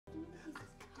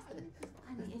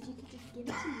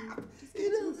Give it to me. Just He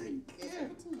doesn't care.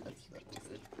 Just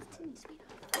give it to me,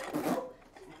 sweetheart.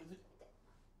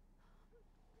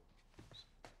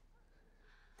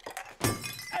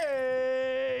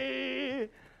 Hey!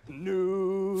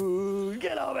 Nude!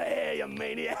 Get over here, you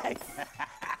maniac!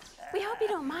 We hope you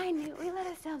don't mind, Newt. We let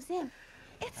ourselves in.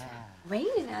 It's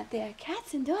raining out there.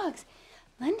 Cats and dogs.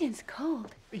 London's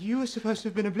cold. You were supposed to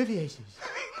have been obliviated.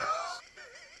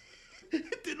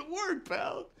 It didn't work,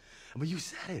 pal. But you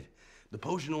said it. The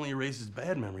potion only erases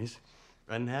bad memories.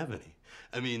 I didn't have any.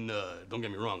 I mean, don't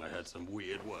get me wrong, I had some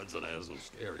weird ones and I had some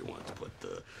scary ones,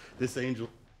 but this angel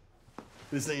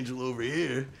over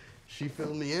here, she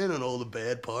filled me in on all the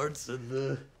bad parts,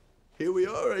 and here we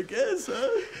are, I guess,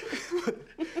 huh?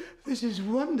 This is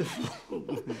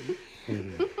wonderful.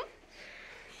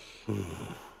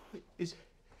 Is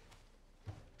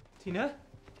Tina?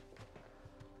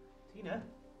 Tina?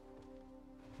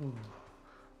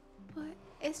 But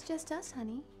it's just us,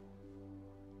 honey.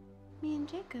 Me and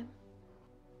Jacob.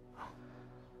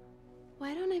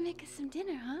 Why don't I make us some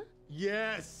dinner, huh?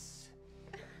 Yes!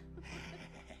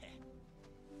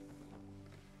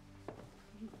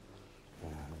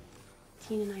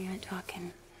 Tina and I aren't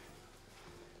talking.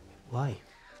 Why?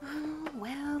 Oh,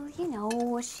 well, you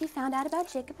know, she found out about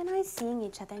Jacob and I seeing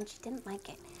each other and she didn't like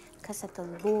it because of the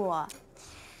law.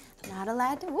 Not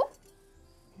allowed to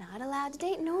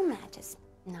date nomads.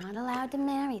 Not allowed to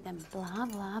marry them, blah,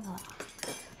 blah, blah.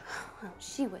 Well,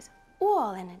 she was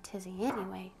all in a tizzy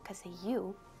anyway because of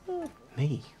you.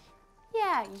 Me?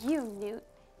 Yeah, you, Newt.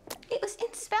 It was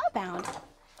in Spellbound.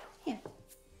 Here,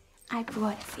 I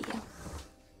brought it for you.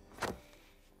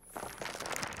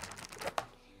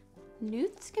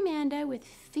 Newt Scamander with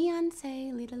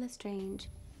fiancé Lita Lestrange.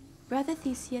 Brother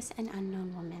Theseus and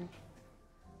unknown woman.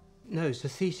 No, so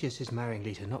Theseus is marrying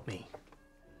Lita, not me.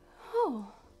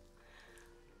 Oh.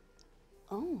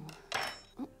 Oh.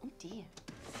 Oh, dear.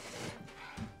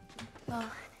 Well,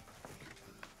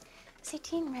 see,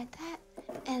 Teen read that,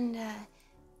 and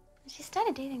she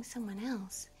started dating someone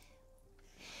else.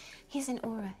 He's in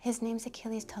Aura. His name's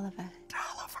Achilles Tulliver.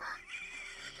 Tulliver.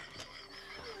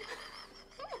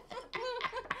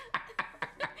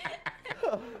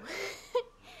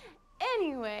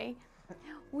 Anyway,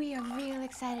 we are real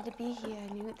excited to be here,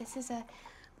 Newt. This is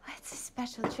it's a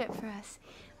special trip for us.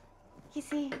 You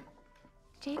see,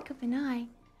 Jacob and I,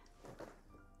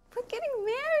 we're getting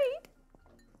married.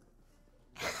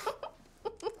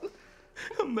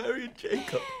 I married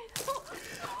Jacob.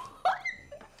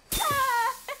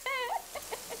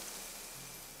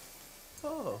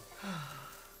 Oh.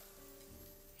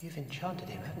 You've enchanted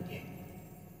him, haven't you?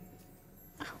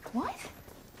 What?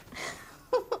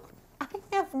 I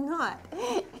have not.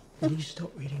 Will you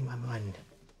stop reading my mind?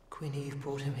 Queen Eve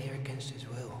brought him here against his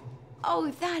will. Oh,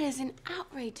 that is an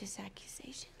outrageous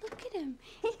accusation. Look at him.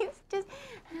 He's just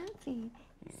happy.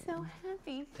 He's so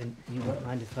happy. Then you won't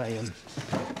mind if I,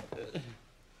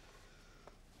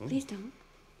 Please don't.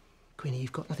 Queenie,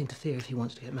 you've got nothing to fear if he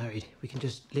wants to get married. We can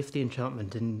just lift the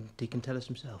enchantment and he can tell us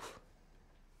himself.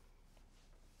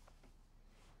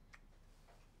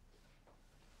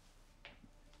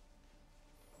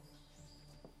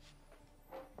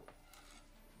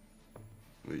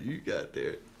 What you got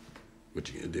there? What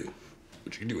you gonna do?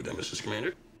 What you gonna do with that, Mr.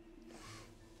 Scamander?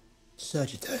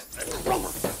 Surgito.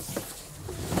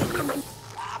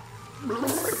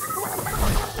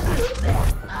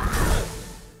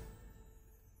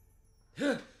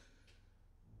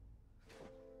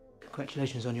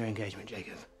 Congratulations on your engagement,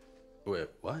 Jacob. Wait,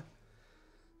 what?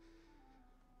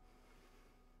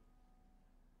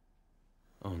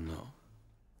 Oh, no.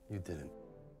 You didn't.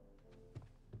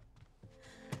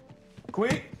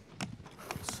 Queen!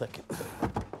 Second.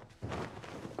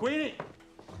 Queenie!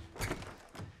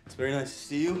 It's very nice to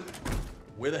see you.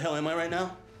 Where the hell am I right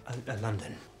now?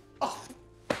 London. Oh!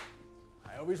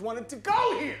 I always wanted to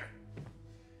go here!